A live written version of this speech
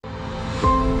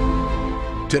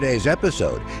Today's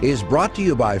episode is brought to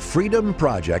you by Freedom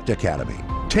Project Academy.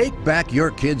 Take back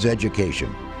your kids'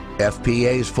 education.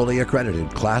 FPA's fully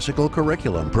accredited classical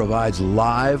curriculum provides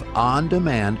live,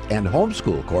 on-demand, and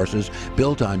homeschool courses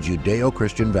built on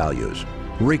Judeo-Christian values.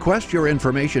 Request your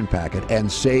information packet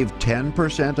and save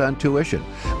 10% on tuition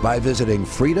by visiting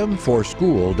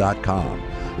freedomforschool.com.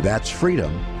 That's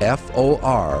freedom,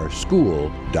 F-O-R,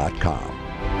 school.com.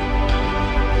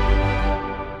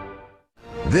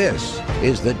 This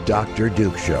is the Dr.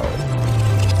 Duke Show.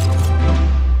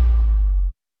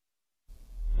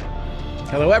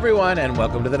 Hello, everyone, and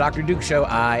welcome to the Dr. Duke Show.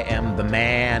 I am the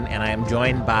man, and I am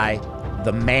joined by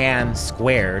the man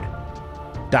squared,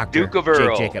 Dr. Duke of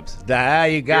Earl. Jake Jacobs.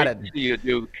 You got it. Great to see you,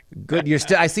 Duke. Good. You're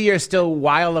still. I see you're still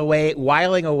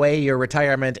whiling away your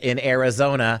retirement in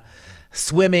Arizona,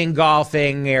 swimming,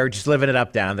 golfing, or just living it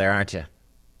up down there, aren't you?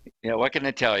 Yeah, what can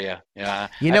I tell you? Yeah,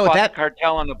 you know, I fought with that the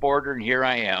cartel on the border, and here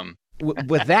I am.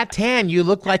 With that tan, you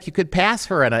look like you could pass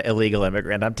for an illegal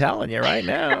immigrant. I'm telling you right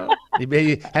now.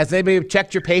 Has anybody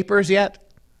checked your papers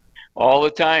yet? All the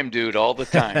time, dude. All the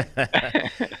time.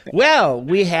 Well,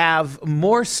 we have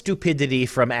more stupidity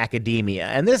from academia,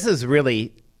 and this is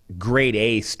really grade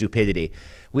A stupidity.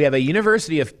 We have a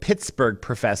University of Pittsburgh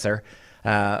professor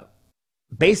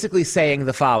basically saying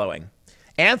the following: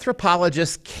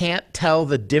 anthropologists can't tell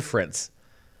the difference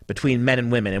between men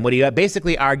and women. And what he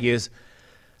basically argues,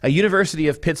 a University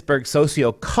of Pittsburgh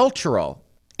sociocultural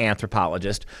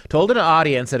anthropologist told an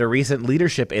audience at a recent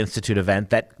Leadership Institute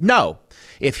event that no,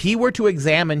 if he were to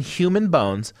examine human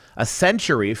bones a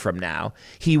century from now,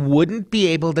 he wouldn't be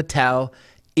able to tell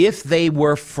if they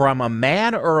were from a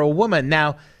man or a woman.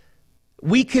 Now,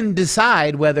 we can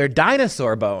decide whether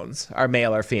dinosaur bones are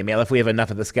male or female if we have enough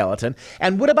of the skeleton.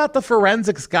 And what about the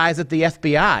forensics guys at the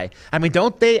FBI? I mean,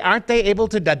 aren't they able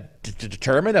to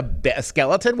determine a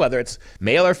skeleton, whether it's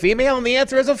male or female? And the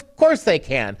answer is, of course they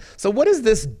can. So what is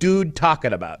this dude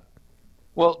talking about?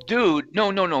 Well, dude,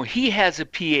 no. He has a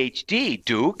PhD,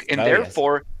 Duke, and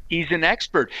therefore he's an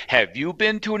expert. Have you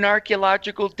been to an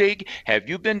archaeological dig? Have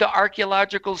you been to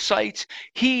archaeological sites?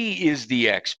 He is the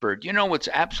expert. You know what's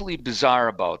absolutely bizarre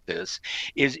about this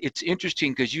is it's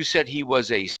interesting because you said he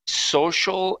was a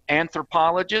social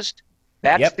anthropologist.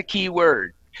 That's the key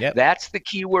word. Yep. That's the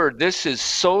key word. This is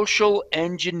social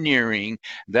engineering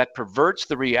that perverts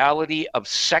the reality of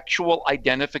sexual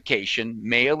identification,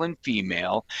 male and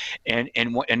female. And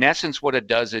in essence, what it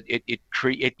does, it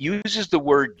uses the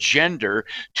word gender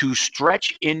to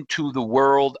stretch into the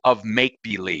world of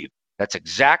make-believe. That's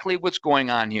exactly what's going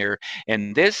on here.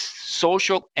 And this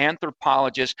social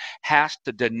anthropologist has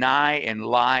to deny and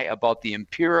lie about the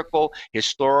empirical,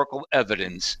 historical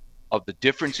evidence of the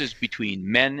differences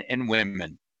between men and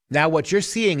women. Now, what you're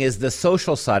seeing is the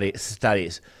social studies,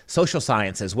 social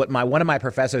sciences, what one of my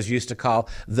professors used to call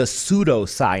the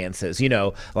pseudosciences, you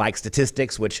know, like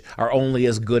statistics, which are only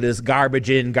as good as garbage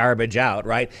in, garbage out,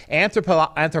 right?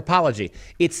 Anthropology,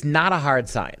 it's not a hard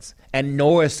science, and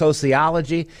nor is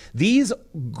sociology. These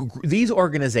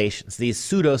organizations, these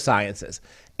pseudosciences,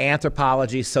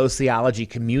 anthropology, sociology,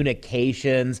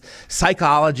 communications,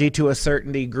 psychology to a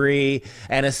certain degree,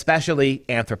 and especially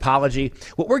anthropology,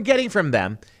 what we're getting from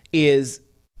them is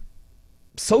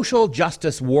social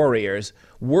justice warriors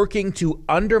working to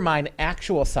undermine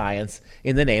actual science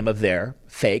in the name of their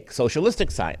fake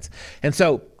socialistic science. And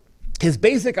so his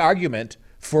basic argument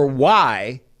for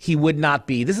why he would not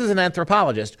be, this is an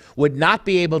anthropologist, would not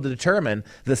be able to determine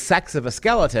the sex of a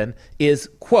skeleton is,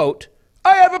 quote,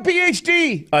 I have a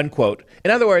PhD, unquote.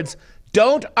 In other words,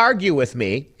 don't argue with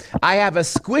me. I have a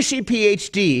squishy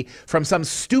PhD from some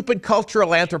stupid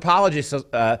cultural anthropology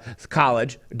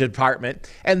college department,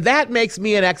 and that makes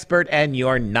me an expert, and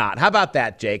you're not. How about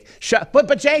that, Jake?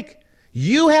 But Jake,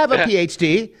 you have a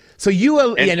PhD, so I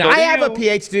have a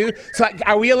PhD. So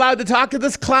are we allowed to talk to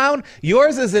this clown?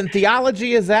 Yours is in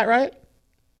theology, is that right?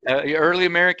 Early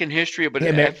American history, but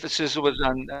emphasis was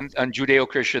on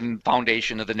Judeo-Christian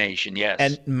foundation of the nation, yes.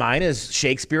 And mine is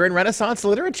Shakespeare and Renaissance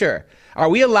literature. Are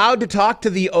we allowed to talk to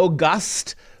the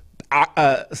august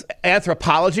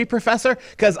anthropology professor?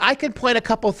 Because I could point a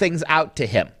couple things out to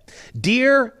him.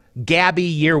 Dear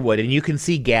Gabby Yearwood, and you can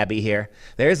see Gabby here.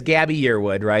 There's Gabby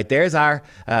Yearwood, right? There's our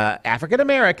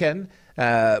African-American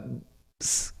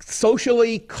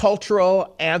socially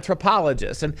cultural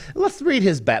anthropologist. And let's read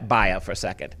his bio for a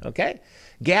second, okay?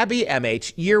 Gabby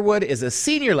M.H. Yearwood is a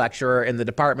senior lecturer in the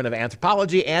Department of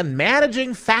Anthropology and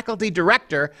managing faculty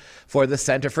director for the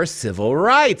Center for Civil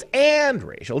Rights and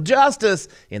Racial Justice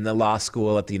in the law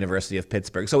school at the University of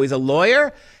Pittsburgh. So he's a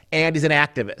lawyer and he's an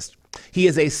activist. He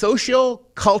is a social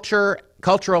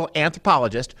cultural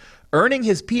anthropologist earning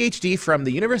his PhD from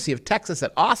the University of Texas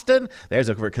at Austin. There's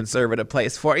a conservative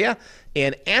place for you.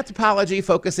 In anthropology,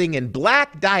 focusing in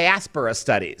black diaspora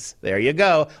studies. There you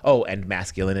go. Oh, and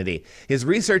masculinity. His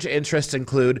research interests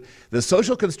include the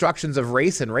social constructions of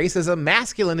race and racism,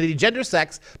 masculinity, gender,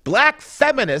 sex, black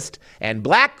feminist and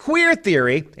black queer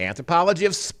theory, anthropology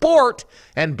of sport,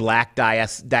 and black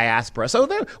diaspora. So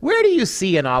where do you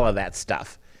see in all of that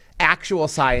stuff actual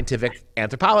scientific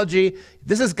anthropology?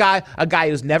 This is a guy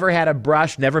who's never had a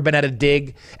brush, never been at a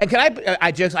dig. And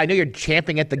I know you're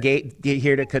champing at the gate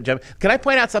here to jump. Can I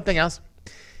point out something else?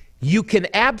 You can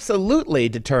absolutely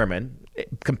determine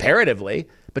comparatively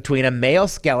between a male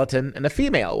skeleton and a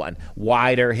female one.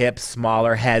 Wider hips,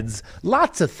 smaller heads,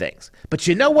 lots of things. But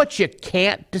you know what you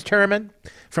can't determine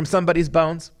from somebody's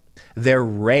bones? Their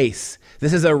race.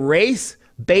 This is a race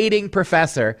baiting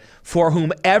professor for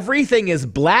whom everything is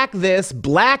black this,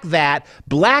 black that,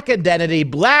 black identity,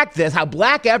 black this, how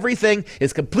black everything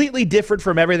is completely different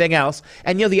from everything else.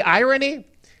 And you know the irony?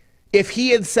 If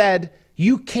he had said,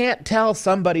 you can't tell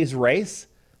somebody's race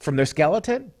from their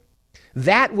skeleton,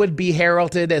 that would be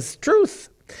heralded as truth.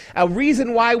 A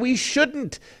reason why we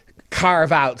shouldn't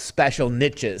carve out special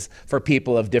niches for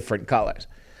people of different colors.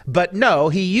 But no,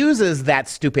 he uses that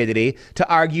stupidity to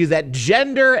argue that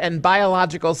gender and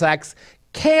biological sex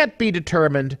can't be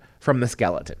determined from the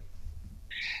skeleton.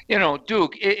 You know,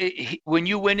 Duke, when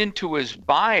you went into his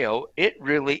bio, it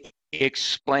really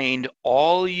explained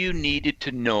all you needed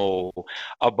to know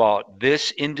about this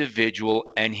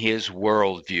individual and his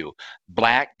worldview.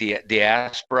 Black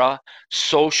diaspora,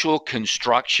 social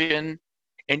construction.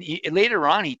 And later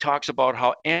on, he talks about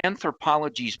how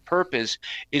anthropology's purpose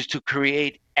is to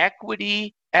create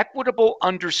equitable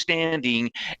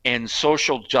understanding, and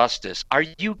social justice. Are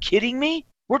you kidding me?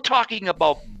 We're talking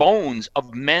about bones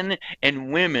of men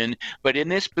and women, but in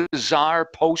this bizarre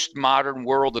postmodern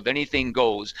world of anything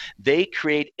goes, they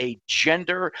create a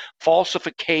gender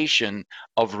falsification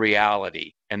of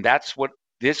reality. And that's what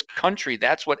this country,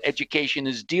 that's what education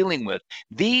is dealing with.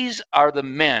 These are the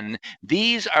men,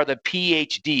 these are the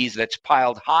PhDs that's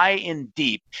piled high and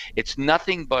deep. It's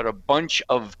nothing but a bunch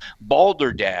of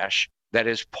balderdash that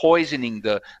is poisoning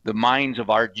the minds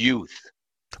of our youth.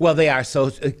 Well, they are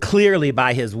so clearly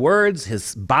by his words,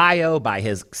 his bio, by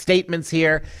his statements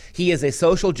here. He is a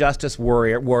social justice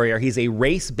warrior. He's a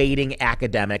race-baiting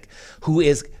academic who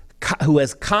has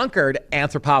conquered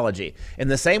anthropology in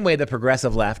the same way the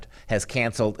progressive left has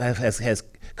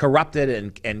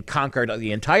corrupted and conquered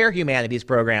the entire humanities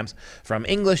programs, from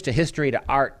English to history to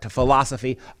art to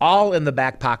philosophy, all in the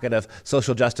back pocket of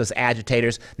social justice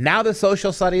agitators. Now the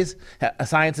social studies,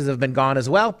 sciences have been gone as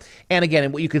well. And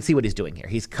again, you can see what he's doing here.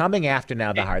 He's coming after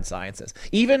now the hard sciences.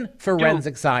 Even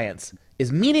forensic science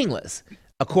is meaningless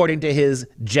according to his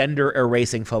gender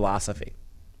erasing philosophy.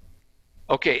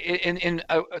 Okay, and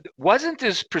wasn't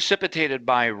this precipitated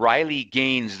by Riley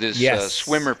Gaines, this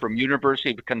swimmer from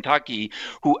University of Kentucky,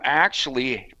 who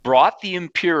actually brought the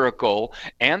empirical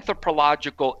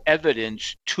anthropological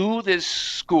evidence to this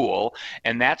school?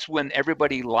 And that's when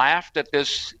everybody laughed at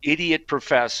this idiot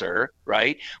professor,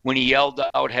 right? When he yelled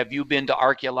out, have you been to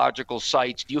archaeological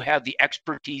sites? Do you have the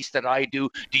expertise that I do?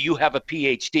 Do you have a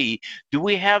PhD? Do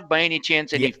we have, by any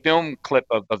chance, any film clip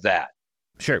of that?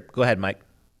 Sure, go ahead, Mike.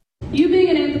 You being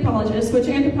an anthropologist, which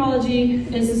anthropology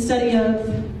is the study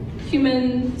of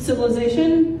human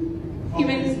civilization,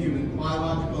 human,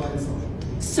 biological and social.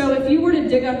 So if you were to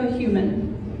dig up a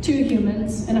human, two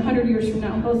humans, and 100 years from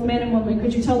now, both man and woman,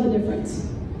 could you tell the difference?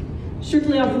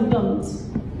 Strictly off of bones.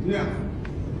 Yeah,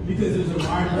 because there's a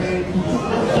wide range.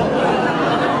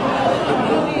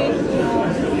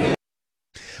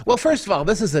 Well, first of all,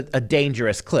 this is a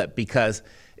dangerous clip because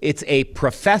it's a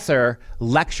professor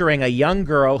lecturing a young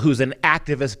girl who's an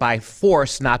activist by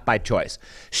force, not by choice.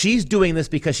 She's doing this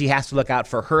because she has to look out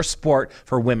for her sport,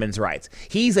 for women's rights.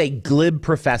 He's a glib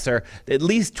professor, at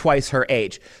least twice her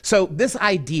age. So this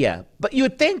idea, but you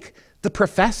would think the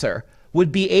professor would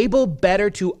be able better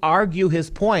to argue his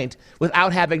point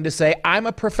without having to say, I'm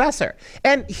a professor.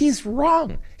 And he's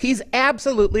wrong. He's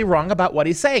absolutely wrong about what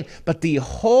he's saying. But the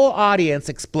whole audience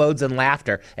explodes in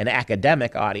laughter, an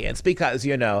academic audience, because,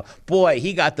 boy,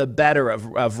 he got the better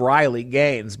of Riley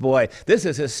Gaines. Boy, this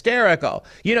is hysterical.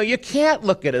 You can't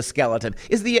look at a skeleton.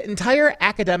 Is the entire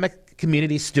academic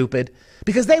community stupid?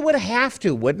 Because they would have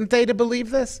to, wouldn't they, to believe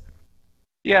this?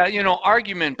 Yeah,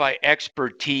 argument by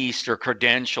expertise or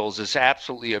credentials is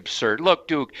absolutely absurd. Look,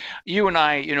 Duke, you and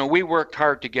I, we worked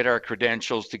hard to get our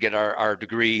credentials, to get our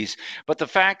degrees. But the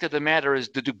fact of the matter is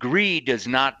the degree does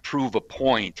not prove a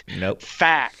point. Nope.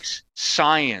 Facts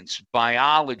science,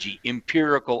 biology,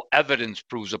 empirical evidence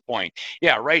proves a point.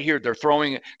 Yeah, right here they're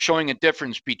showing a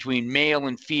difference between male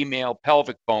and female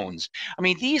pelvic bones. I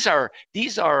mean, these are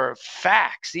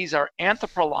facts. These are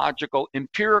anthropological,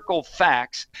 empirical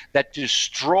facts that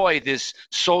destroy this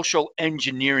social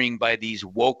engineering by these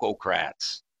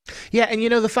wokeocrats. Yeah, and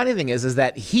the funny thing is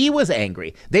that he was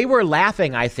angry. They were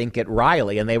laughing, I think, at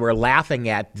Riley, and they were laughing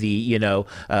at the,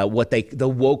 the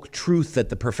woke truth that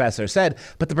the professor said.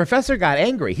 But the professor got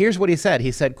angry. Here's what he said.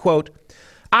 He said, quote,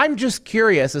 "I'm just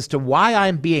curious as to why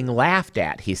I'm being laughed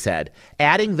at," he said,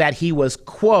 adding that he was,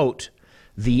 quote,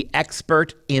 "the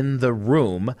expert in the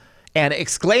room," and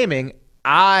exclaiming,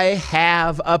 "I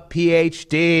have a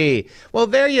PhD." Well,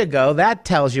 there you go. That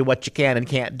tells you what you can and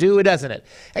can't do, doesn't it?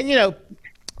 And,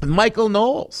 Michael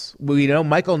Knowles,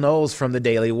 Michael Knowles from the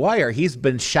Daily Wire, he's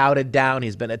been shouted down.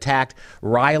 He's been attacked.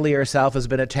 Riley herself has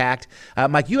been attacked.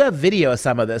 Mike, you have video of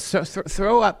some of this. So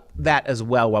throw up that as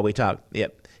well while we talk.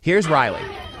 Yep. Here's Riley.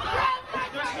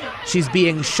 She's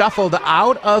being shuffled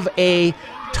out of a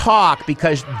talk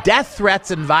because death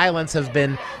threats and violence have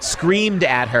been screamed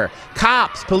at her.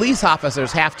 Cops, police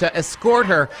officers have to escort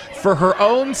her for her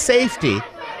own safety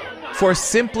for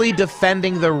simply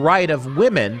defending the right of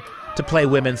women to play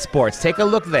women's sports. Take a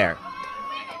look there.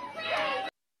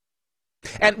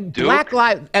 And Duke? Black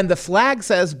Lives, and the flag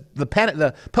says, the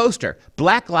poster,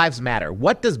 Black Lives Matter.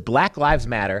 What does Black Lives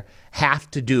Matter have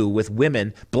to do with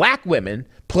women, black women,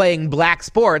 playing black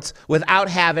sports without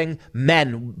having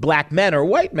men, black men or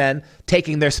white men,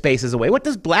 taking their spaces away? What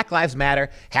does Black Lives Matter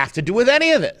have to do with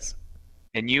any of this?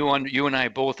 And you and I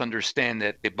both understand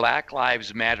that the Black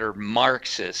Lives Matter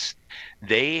Marxists,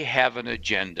 they have an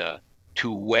agenda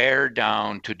to wear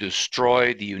down, to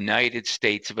destroy the United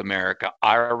States of America,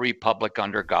 our republic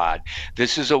under God.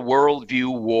 This is a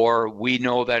worldview war. We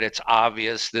know that, it's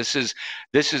obvious. This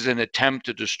is an attempt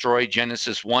to destroy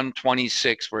Genesis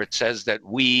 1:26, where it says that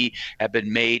we have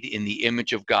been made in the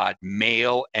image of God,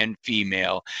 male and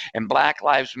female. And Black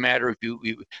Lives Matter,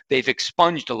 they've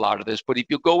expunged a lot of this, but if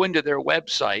you go into their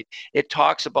website, it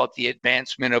talks about the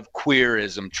advancement of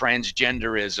queerism,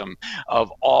 transgenderism, of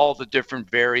all the different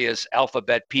various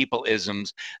alphabet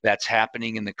people-isms that's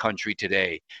happening in the country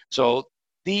today. So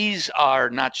these are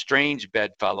not strange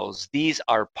bedfellows. These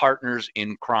are partners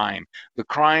in crime. The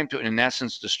crime to, in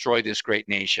essence, destroy this great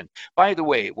nation. By the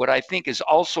way, what I think is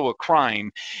also a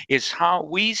crime is how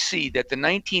we see that the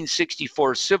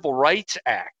 1964 Civil Rights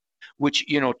Act, which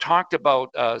talked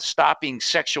about stopping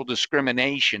sexual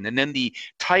discrimination, and then the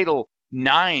Title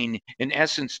IX, in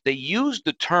essence, they used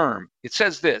the term. It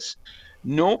says this: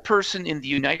 "No person in the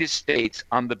United States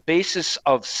on the basis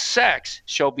of sex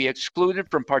shall be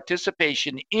excluded from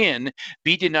participation in,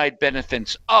 be denied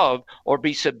benefits of, or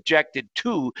be subjected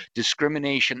to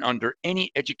discrimination under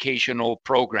any educational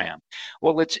program."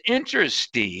 Well, it's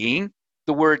interesting,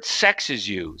 the word sex is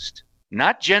used,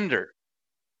 not gender.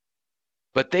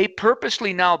 But they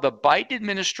purposely now, the Biden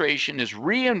administration is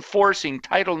reinforcing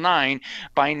Title IX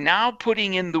by now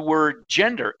putting in the word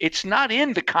gender. It's not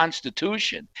in the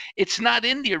Constitution. It's not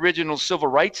in the original Civil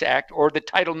Rights Act or the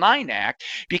Title IX Act,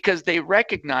 because they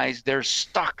recognize they're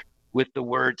stuck with the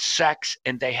word sex,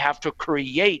 and they have to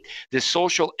create this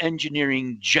social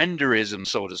engineering genderism,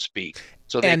 so to speak,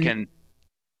 so they can...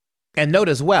 And note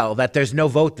as well that there's no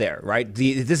vote there, right?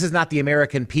 This is not the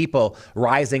American people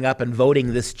rising up and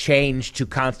voting this change to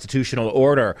constitutional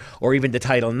order or even to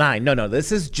Title IX. No,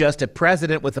 this is just a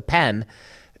president with a pen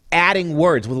adding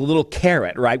words with a little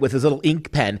caret, right, with his little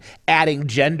ink pen, adding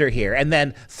gender here, and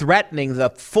then threatening the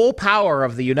full power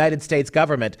of the United States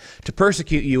government to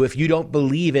persecute you if you don't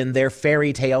believe in their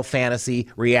fairy tale fantasy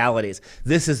realities.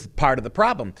 This is part of the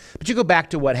problem. But you go back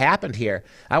to what happened here.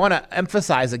 I want to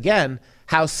emphasize again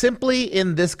how simply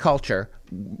in this culture,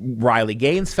 Riley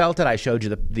Gaines felt it. I showed you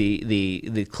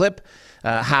the clip,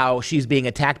 how she's being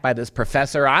attacked by this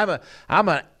professor. I'm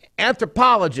an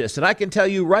anthropologist, and I can tell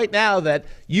you right now that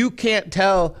you can't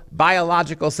tell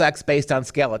biological sex based on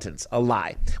skeletons. A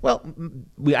lie. Well,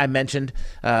 I mentioned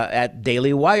at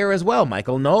Daily Wire as well,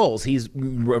 Michael Knowles. He's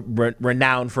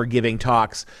renowned for giving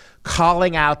talks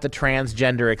calling out the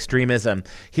transgender extremism.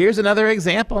 Here's another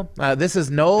example. This is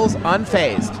Knowles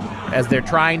unfazed as they're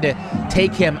trying to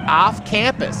take him off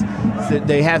campus.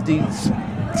 They have these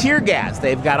tear gas.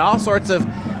 They've got all sorts of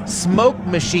smoke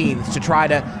machines to try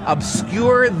to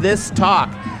obscure this talk.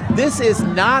 This is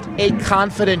not a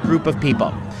confident group of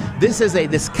people. This is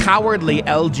this cowardly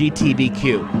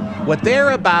LGBTQ. What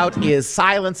they're about is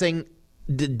silencing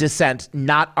dissent,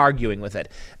 not arguing with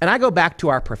it. And I go back to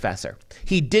our professor.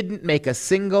 He didn't make a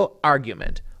single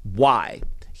argument why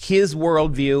his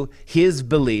worldview, his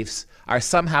beliefs are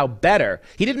somehow better.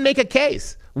 He didn't make a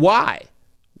case why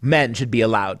men should be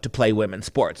allowed to play women's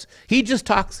sports. He just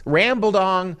rambled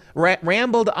on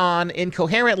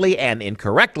incoherently and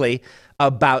incorrectly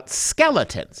about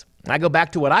skeletons. I go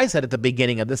back to what I said at the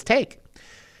beginning of this take.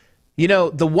 You know,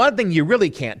 the one thing you really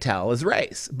can't tell is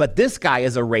race, but this guy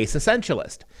is a race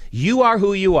essentialist. You are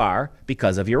who you are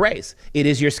because of your race. It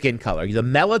is your skin color. The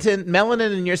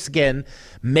melanin in your skin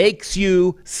makes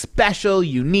you special,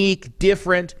 unique,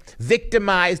 different,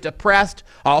 victimized, oppressed,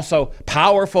 also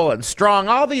powerful and strong.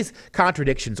 All these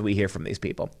contradictions we hear from these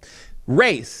people.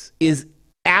 Race is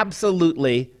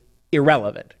absolutely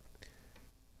irrelevant.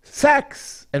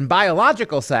 Sex and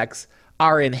biological sex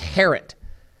are inherent.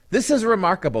 This is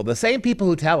remarkable. The same people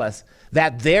who tell us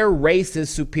that their race is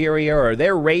superior or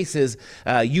their race is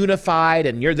unified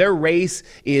and their race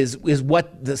is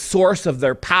what the source of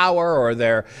their power or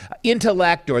their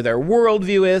intellect or their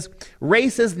worldview is.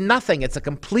 Race is nothing. It's a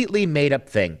completely made up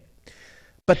thing.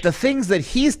 But the things that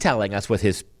he's telling us with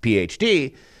his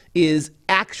PhD is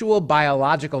actual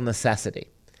biological necessity,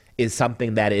 is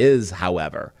something that is,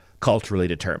 however, culturally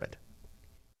determined.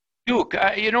 Duke,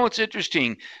 you know, it's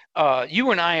interesting.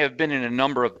 You and I have been in a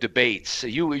number of debates.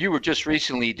 You were just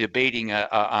recently debating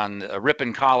on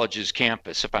Ripon College's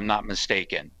campus, if I'm not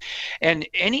mistaken. And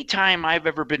anytime I've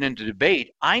ever been in a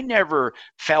debate, I never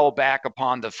fell back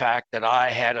upon the fact that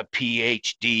I had a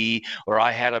PhD or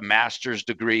I had a master's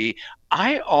degree.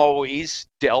 I always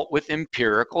dealt with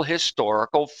empirical,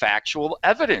 historical, factual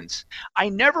evidence. I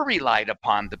never relied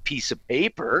upon the piece of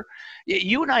paper.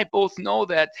 You and I both know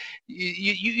that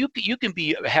you can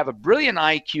have a brilliant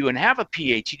IQ and have a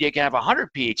PhD. You can have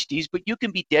 100 PhDs, but you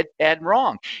can be dead bad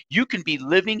wrong. You can be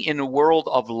living in a world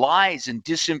of lies and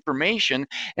disinformation,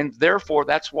 and therefore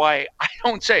that's why I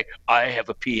don't say I have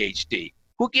a PhD.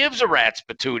 Who gives a rat's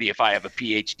patootie if I have a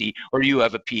PhD or you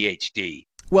have a PhD?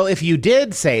 Well, if you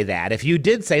did say that, if you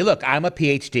did say, look, I'm a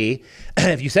PhD,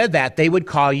 if you said that, they would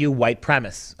call you white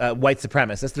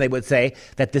supremacist. They would say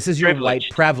that this is your white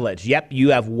privilege. Yep,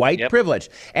 you have white privilege.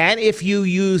 And if you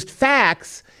used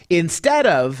facts instead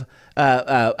of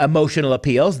emotional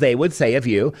appeals, they would say of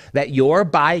you that you're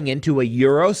buying into a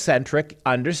Eurocentric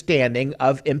understanding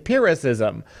of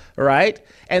empiricism, right?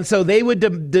 And so they would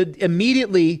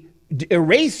immediately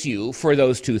erase you for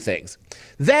those two things.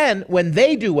 Then when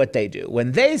they do what they do,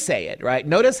 when they say it, right,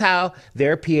 notice how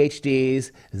their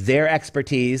PhDs, their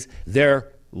expertise,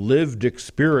 their lived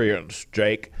experience,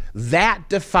 Jake, that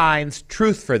defines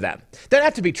truth for them. It doesn't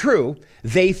have to be true.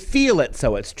 They feel it,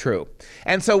 so it's true.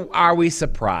 And so are we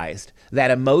surprised that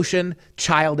emotion,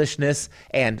 childishness,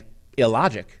 and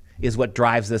illogic is what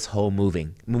drives this whole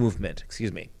movement?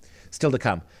 Still to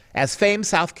come. As famed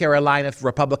South Carolina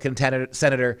Republican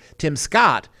Senator Tim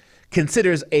Scott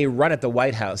considers a run at the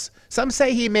White House, some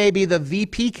say he may be the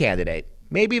VP candidate,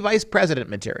 maybe vice president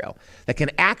material, that can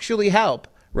actually help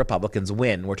Republicans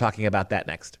win. We're talking about that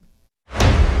next.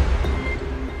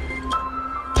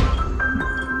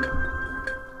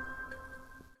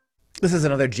 This is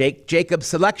another Jacob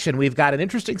selection. We've got an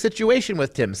interesting situation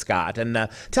with Tim Scott. And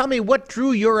tell me, what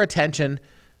drew your attention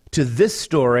to this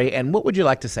story, and what would you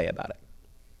like to say about it?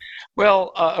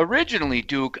 Well, originally,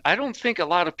 Duke, I don't think a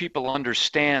lot of people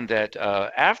understand that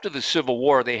after the Civil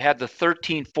War, they had the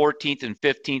 13th, 14th, and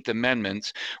 15th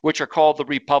Amendments, which are called the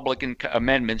Republican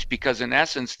Amendments, because in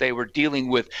essence, they were dealing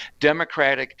with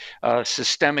democratic,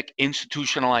 systemic,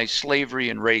 institutionalized slavery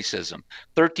and racism.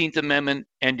 13th Amendment,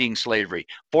 ending slavery.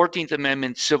 14th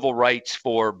Amendment, civil rights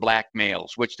for black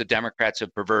males, which the Democrats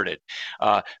have perverted.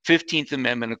 15th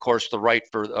Amendment, of course, the right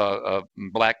for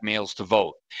black males to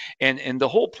vote. And the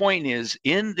whole point is,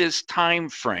 in this time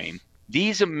frame,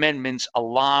 these amendments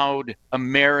allowed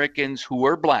Americans who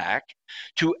were black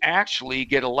to actually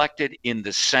get elected in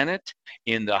the Senate,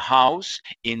 in the House,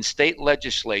 in state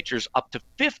legislatures, up to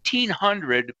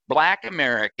 1,500 black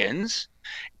Americans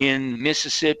in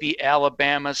Mississippi,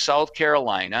 Alabama, South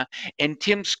Carolina. And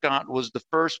Tim Scott was the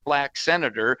first black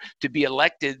senator to be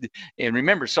elected. And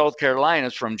remember, South Carolina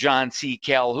is from John C.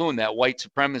 Calhoun, that white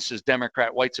supremacist,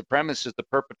 Democrat white supremacist,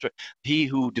 he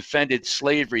who defended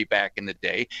slavery back in the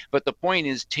day. But the point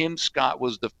is, Tim Scott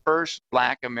was the first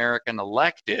black American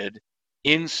elected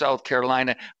in South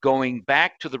Carolina, going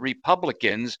back to the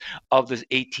Republicans of the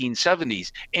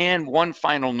 1870s. And one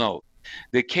final note.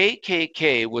 The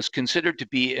KKK was considered to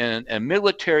be a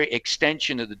military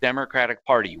extension of the Democratic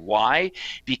Party. Why?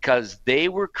 Because they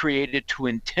were created to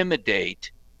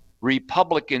intimidate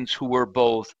Republicans who were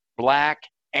both black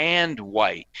and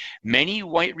white. Many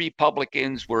white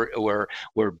Republicans were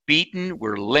beaten,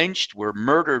 were lynched, were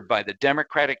murdered by the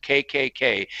Democratic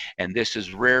KKK, and this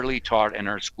is rarely taught in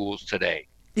our schools today.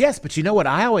 Yes, but you know what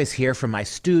I always hear from my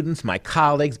students, my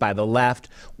colleagues by the left?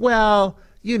 Well,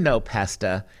 you know,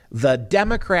 Pesta, the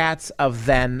Democrats of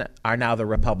then are now the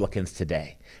Republicans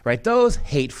today, right? Those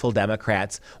hateful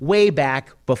Democrats, way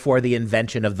back before the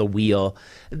invention of the wheel,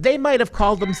 they might have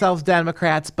called themselves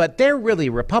Democrats, but they're really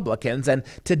Republicans. And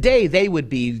today they would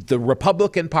be, the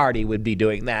Republican Party would be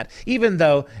doing that, even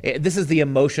though this is the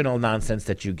emotional nonsense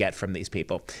that you get from these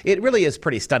people. It really is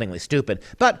pretty stunningly stupid.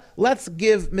 But let's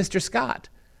give Mr. Scott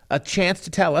a chance to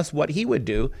tell us what he would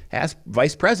do as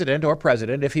vice president or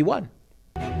president if he won.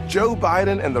 Joe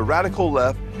Biden and the radical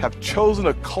left have chosen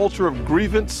a culture of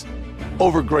grievance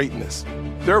over greatness.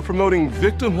 They're promoting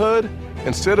victimhood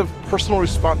instead of personal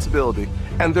responsibility,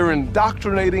 and they're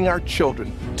indoctrinating our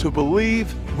children to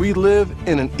believe we live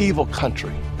in an evil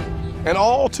country. And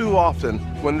all too often,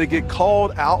 when they get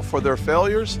called out for their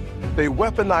failures, they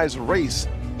weaponize race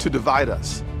to divide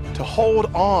us, to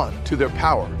hold on to their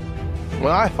power.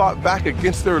 When I fought back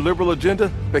against their liberal agenda,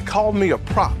 they called me a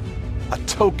prop, a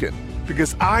token,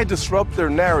 because I disrupt their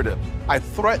narrative. I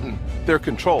threaten their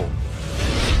control.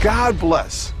 God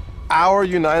bless our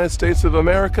United States of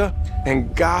America,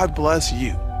 and God bless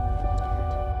you.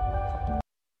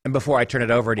 And before I turn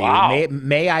it over to you,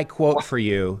 may I quote for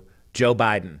you Joe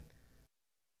Biden?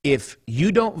 If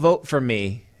you don't vote for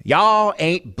me, y'all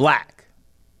ain't black.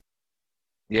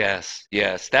 Yes,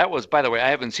 yes. That was, by the way, I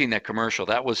haven't seen that commercial.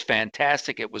 That was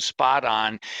fantastic. It was spot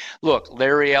on. Look,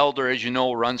 Larry Elder, as you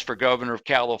know, runs for governor of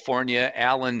California.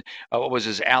 Alan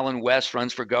West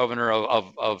runs for governor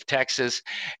of Texas.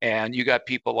 And you got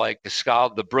people like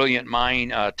the brilliant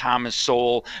mind, Thomas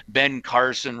Sowell, Ben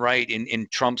Carson, right, in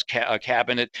Trump's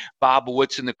cabinet, Bob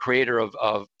Woodson, the creator of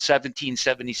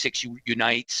 1776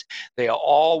 Unites. They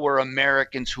all were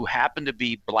Americans who happened to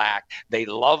be black. They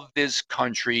love this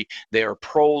country. They are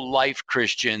pro-life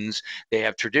Christians. They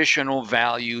have traditional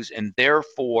values, and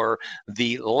therefore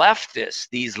the leftists,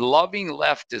 these loving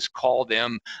leftists, call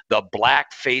them the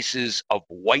black faces of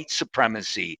white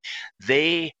supremacy.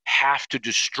 They have to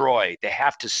destroy, they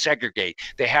have to segregate,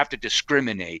 they have to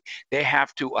discriminate, they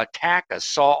have to attack us.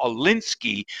 Saul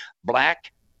Alinsky,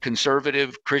 black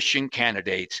conservative Christian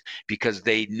candidates, because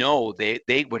they know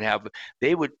they would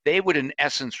in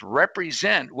essence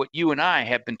represent what you and I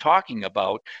have been talking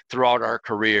about throughout our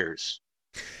careers.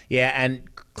 Yeah, and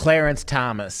Clarence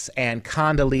Thomas and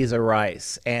Condoleezza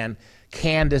Rice and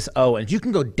Candace Owens. You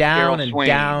can go down Carol and Swain.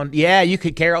 down. Yeah, you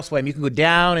could Carol Swain. You can go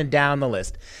down and down the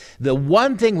list. The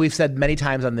one thing we've said many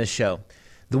times on this show,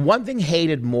 the one thing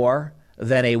hated more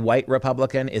than a white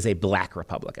Republican is a black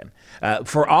Republican.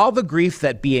 For all the grief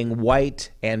that being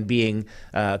white and being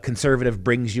conservative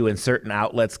brings you in certain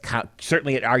outlets,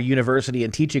 certainly at our university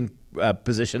and teaching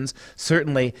positions,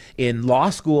 certainly in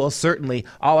law school, certainly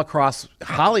all across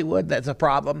Hollywood, that's a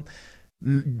problem.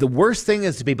 The worst thing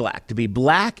is to be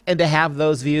black and to have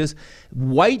those views.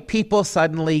 White people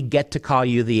suddenly get to call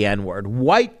you the N-word.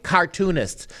 White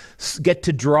cartoonists get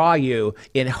to draw you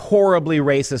in horribly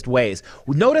racist ways.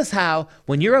 Notice how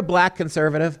when you're a black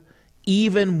conservative,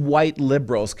 even white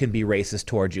liberals can be racist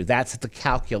towards you. That's the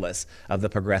calculus of the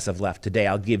progressive left today.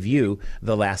 I'll give you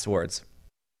the last words.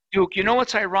 Duke, you know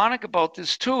what's ironic about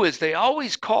this too is they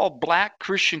always call black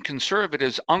Christian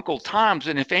conservatives Uncle Toms.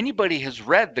 And if anybody has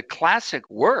read the classic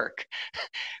work,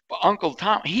 Uncle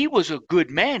Tom, he was a good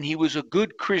man. He was a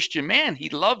good Christian man. He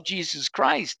loved Jesus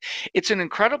Christ. It's an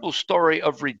incredible story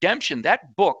of redemption.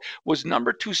 That book was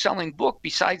 #2 selling book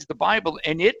besides the Bible.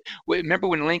 And remember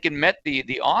when Lincoln met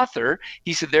the author,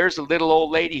 he said, there's a little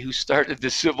old lady who started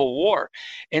the Civil War.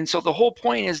 And so the whole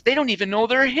point is they don't even know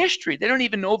their history. They don't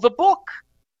even know the book.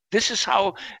 This is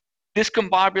how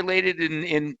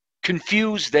discombobulated and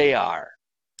confused they are.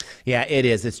 Yeah, it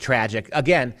is. It's tragic.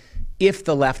 Again, if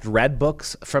the left read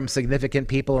books from significant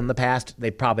people in the past,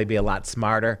 they'd probably be a lot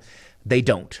smarter. They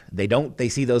don't. They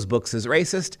see those books as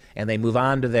racist, and they move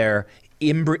on to their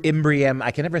Ibrahim.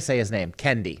 I can never say his name.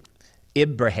 Kendi.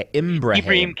 Ibrahim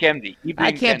Kendi.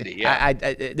 I can't. Kendi, yeah.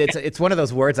 It's one of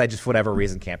those words I just, for whatever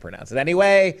reason, can't pronounce it.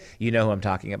 Anyway, you know who I'm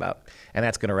talking about. And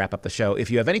that's going to wrap up the show.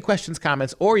 If you have any questions,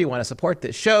 comments, or you want to support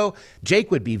this show, Jake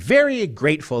would be very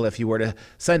grateful if you were to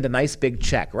send a nice big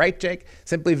check. Right, Jake?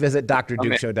 Simply visit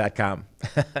drdukeshow.com.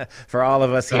 For all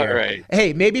of us here. All right.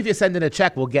 Hey, maybe if you send in a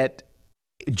check, we'll get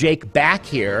Jake back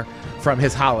here from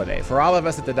his holiday. For all of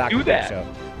us at the Dr. Duke Show.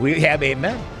 We have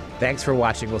amen. Thanks for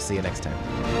watching. We'll see you next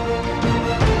time.